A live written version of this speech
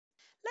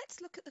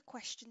Let's look at the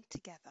question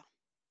together.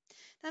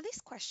 Now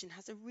this question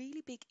has a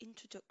really big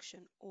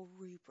introduction or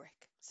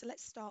rubric, so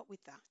let's start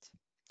with that.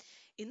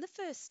 In the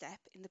first step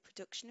in the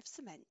production of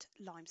cement,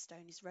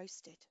 limestone is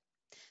roasted.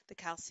 The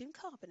calcium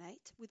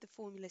carbonate with the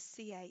formula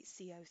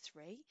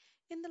CaCO3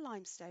 in the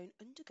limestone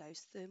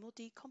undergoes thermal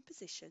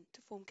decomposition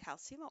to form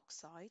calcium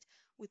oxide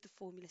with the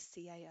formula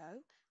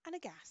CaO and a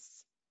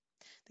gas.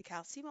 The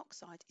calcium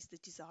oxide is the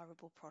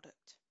desirable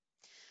product.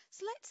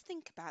 So let's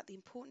think about the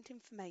important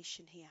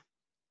information here.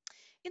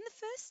 In the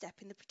first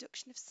step in the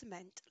production of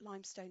cement,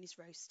 limestone is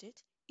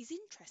roasted is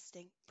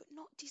interesting but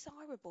not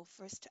desirable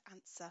for us to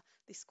answer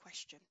this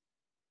question.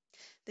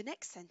 The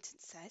next sentence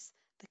says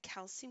the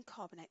calcium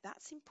carbonate,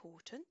 that's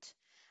important,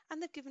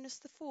 and they've given us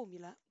the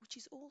formula, which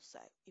is also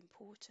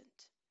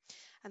important.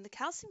 And the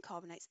calcium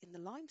carbonate's in the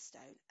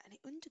limestone and it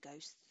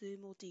undergoes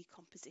thermal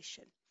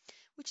decomposition,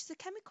 which is a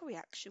chemical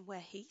reaction where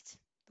heat,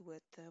 the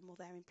word thermal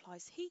there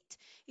implies heat,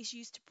 is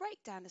used to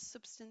break down a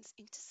substance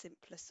into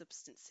simpler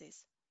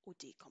substances, or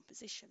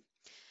decomposition,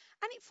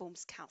 and it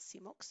forms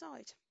calcium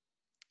oxide.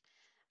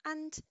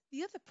 And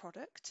the other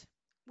product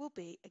will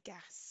be a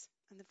gas,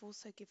 and they've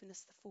also given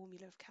us the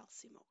formula of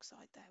calcium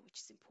oxide there, which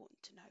is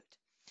important to note.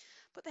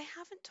 But they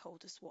haven't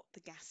told us what the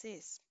gas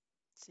is.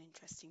 It's an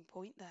interesting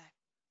point there.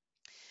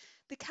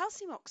 The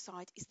calcium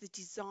oxide is the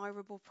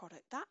desirable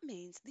product. That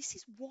means this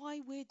is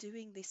why we're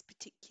doing this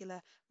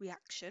particular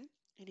reaction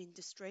in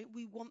industry.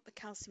 We want the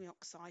calcium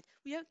oxide.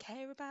 We don't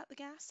care about the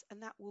gas,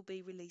 and that will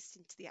be released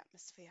into the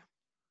atmosphere.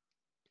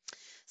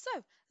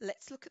 So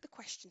let's look at the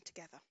question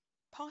together.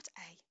 Part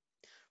A.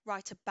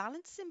 Write a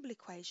balanced symbol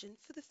equation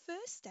for the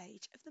first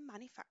stage of the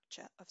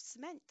manufacture of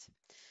cement.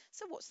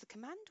 So what's the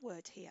command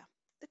word here?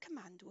 The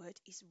command word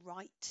is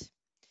write.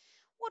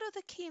 What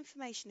other key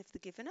information have they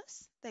given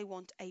us? They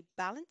want a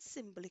balanced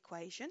symbol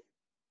equation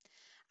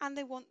and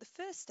they want the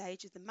first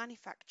stage of the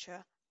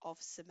manufacture of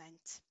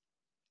cement.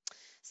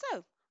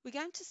 So we're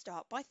going to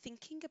start by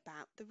thinking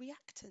about the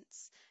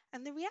reactants,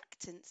 and the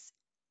reactants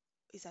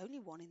is only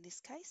one in this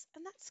case,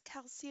 and that's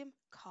calcium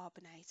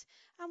carbonate,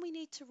 and we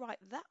need to write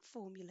that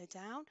formula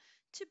down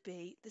to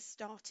be the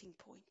starting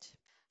point.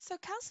 So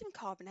calcium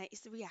carbonate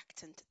is the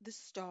reactant, the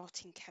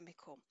starting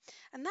chemical,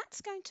 and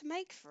that's going to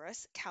make for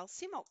us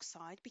calcium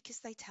oxide because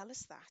they tell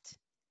us that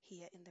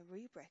here in the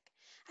rubric,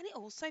 and it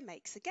also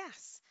makes a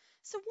gas.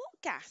 So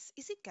what gas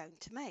is it going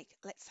to make?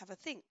 Let's have a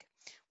think.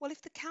 Well,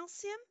 if the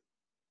calcium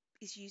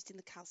is used in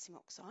the calcium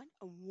oxide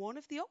and one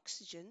of the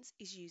oxygens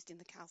is used in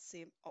the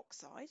calcium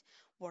oxide,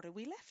 what are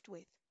we left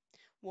with?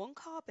 One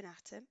carbon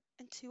atom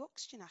and two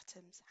oxygen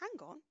atoms.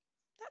 Hang on,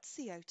 that's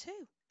CO2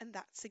 and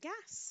that's a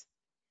gas.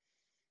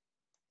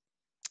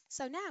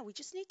 So now we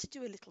just need to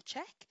do a little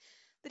check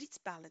that it's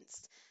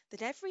balanced,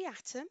 that every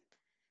atom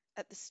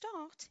at the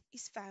start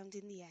is found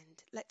in the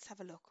end. Let's have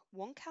a look.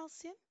 One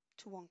calcium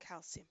to one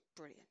calcium,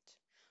 brilliant.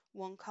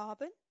 One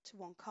carbon to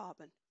one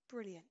carbon,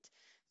 brilliant.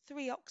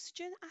 Three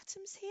oxygen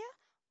atoms here,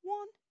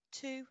 1,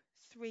 2,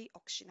 3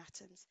 oxygen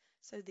atoms.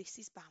 So this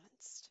is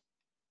balanced.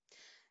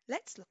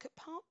 Let's look at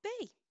part B.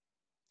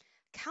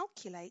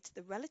 Calculate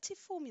the relative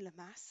formula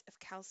mass of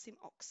calcium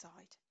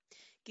oxide.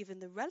 Given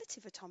the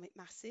relative atomic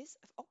masses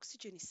of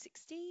oxygen is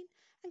 16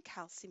 and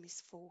calcium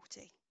is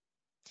 40.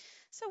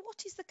 So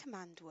what is the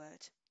command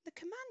word? The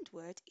command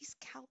word is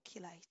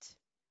calculate.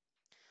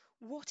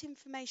 What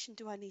information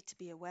do I need to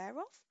be aware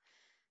of?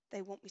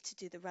 They want me to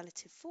do the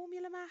relative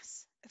formula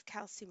mass of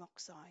calcium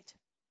oxide.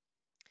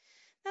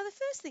 Now the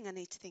first thing I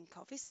need to think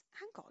of is,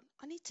 hang on,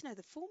 I need to know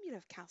the formula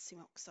of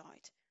calcium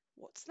oxide.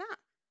 What's that?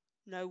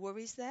 No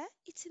worries there,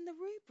 it's in the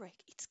rubric,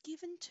 it's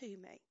given to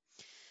me.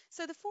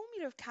 So the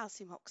formula of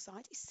calcium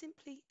oxide is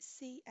simply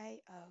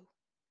CaO.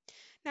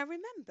 Now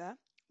remember,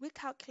 we're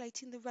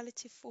calculating the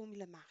relative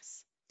formula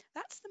mass.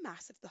 That's the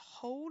mass of the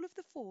whole of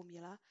the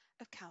formula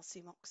of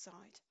calcium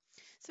oxide.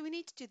 So we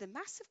need to do the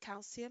mass of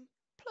calcium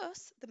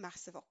plus the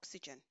mass of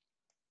oxygen.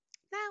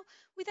 Now,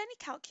 with any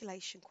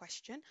calculation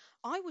question,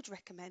 I would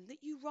recommend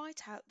that you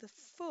write out the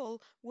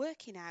full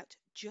working out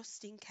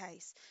just in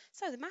case.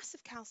 So the mass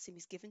of calcium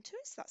is given to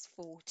us, that's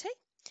 40,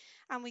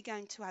 and we're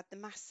going to add the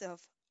mass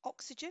of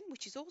oxygen,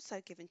 which is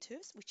also given to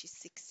us, which is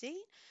 16,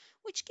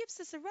 which gives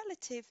us a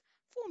relative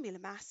formula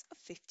mass of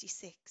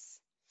 56.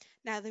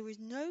 Now, there is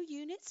no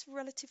units for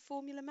relative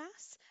formula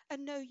mass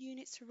and no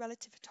units for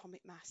relative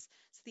atomic mass,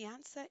 so the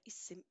answer is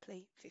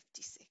simply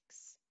 56.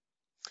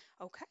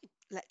 Okay,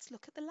 let's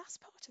look at the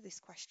last part of this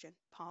question,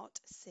 part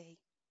C.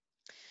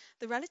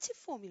 The relative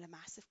formula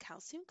mass of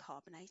calcium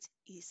carbonate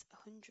is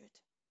 100.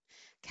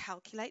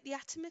 Calculate the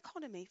atom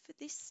economy for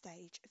this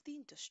stage of the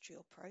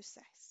industrial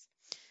process.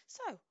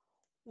 So,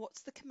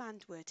 what's the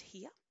command word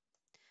here?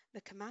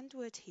 The command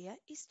word here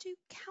is to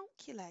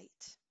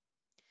calculate.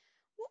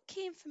 What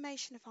key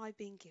information have I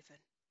been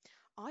given?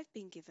 I've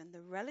been given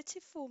the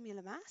relative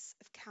formula mass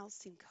of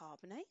calcium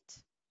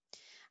carbonate,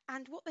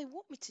 and what they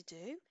want me to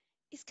do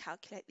is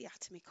calculate the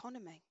atom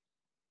economy.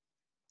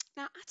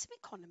 Now, atom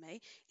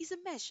economy is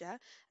a measure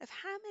of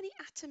how many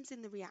atoms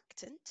in the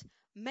reactant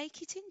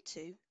make it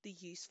into the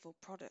useful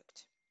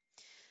product.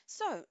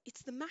 So,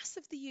 it's the mass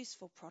of the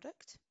useful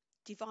product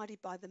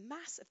divided by the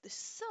mass of the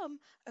sum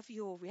of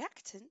your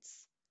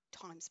reactants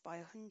times by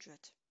 100.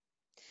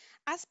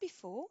 As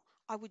before,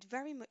 I would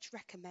very much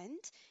recommend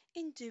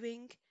in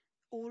doing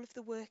all of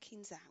the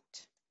workings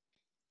out.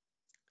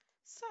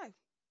 So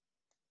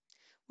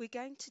we're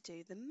going to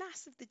do the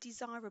mass of the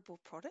desirable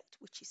product,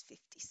 which is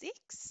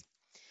 56.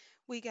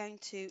 We're going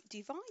to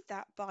divide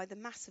that by the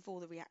mass of all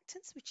the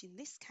reactants, which in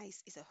this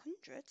case is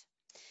 100.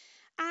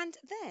 And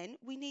then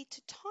we need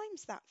to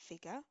times that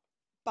figure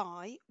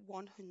by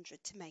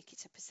 100 to make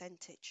it a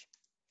percentage.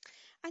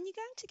 And you're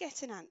going to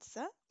get an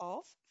answer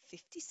of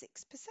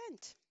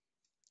 56%.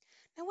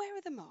 Now, where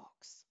are the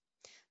marks?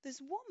 There's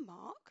 1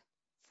 mark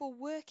for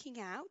working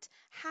out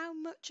how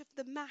much of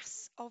the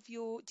mass of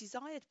your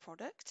desired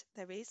product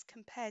there is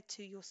compared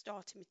to your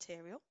starting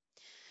material.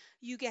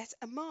 You get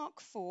a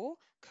mark for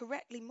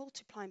correctly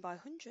multiplying by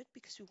 100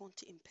 because we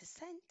want it in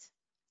percent.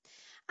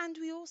 And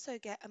we also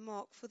get a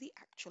mark for the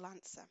actual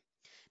answer.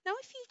 Now,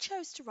 if you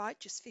chose to write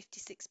just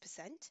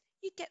 56%,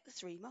 you'd get the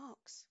 3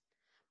 marks.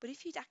 But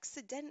if you'd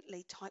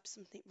accidentally typed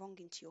something wrong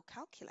into your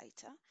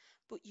calculator,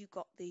 but you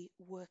got the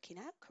working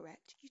out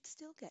correct, you'd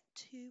still get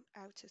 2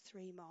 out of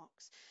 3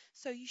 marks.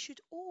 So you should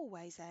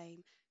always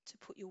aim to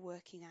put your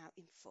working out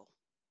in full.